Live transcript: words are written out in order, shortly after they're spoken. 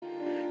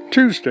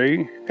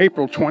Tuesday,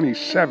 April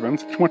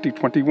 27th,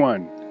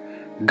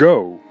 2021.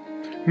 Go.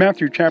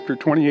 Matthew chapter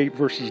 28,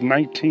 verses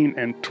 19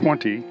 and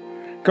 20.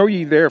 Go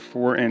ye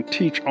therefore and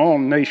teach all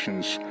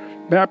nations,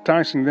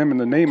 baptizing them in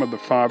the name of the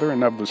Father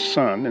and of the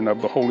Son and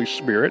of the Holy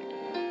Spirit,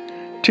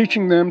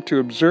 teaching them to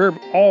observe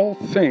all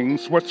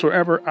things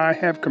whatsoever I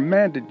have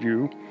commanded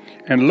you,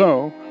 and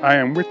lo, I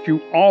am with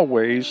you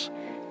always,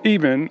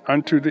 even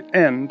unto the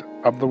end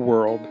of the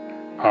world.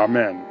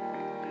 Amen.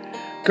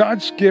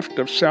 God's gift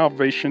of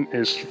salvation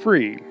is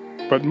free,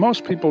 but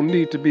most people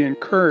need to be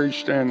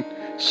encouraged and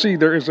see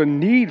there is a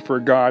need for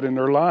God in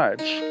their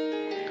lives.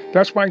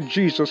 That's why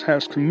Jesus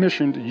has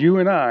commissioned you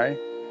and I,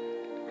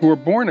 who are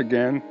born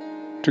again,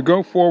 to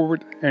go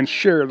forward and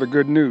share the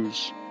good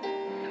news.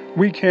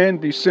 We can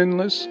be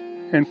sinless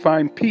and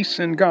find peace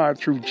in God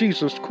through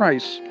Jesus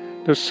Christ,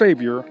 the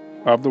Savior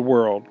of the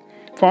world.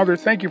 Father,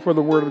 thank you for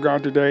the Word of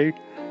God today.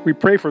 We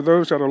pray for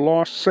those that are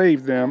lost,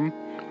 save them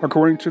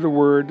according to the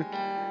Word,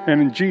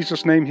 and in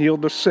Jesus' name heal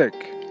the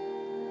sick.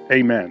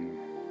 Amen.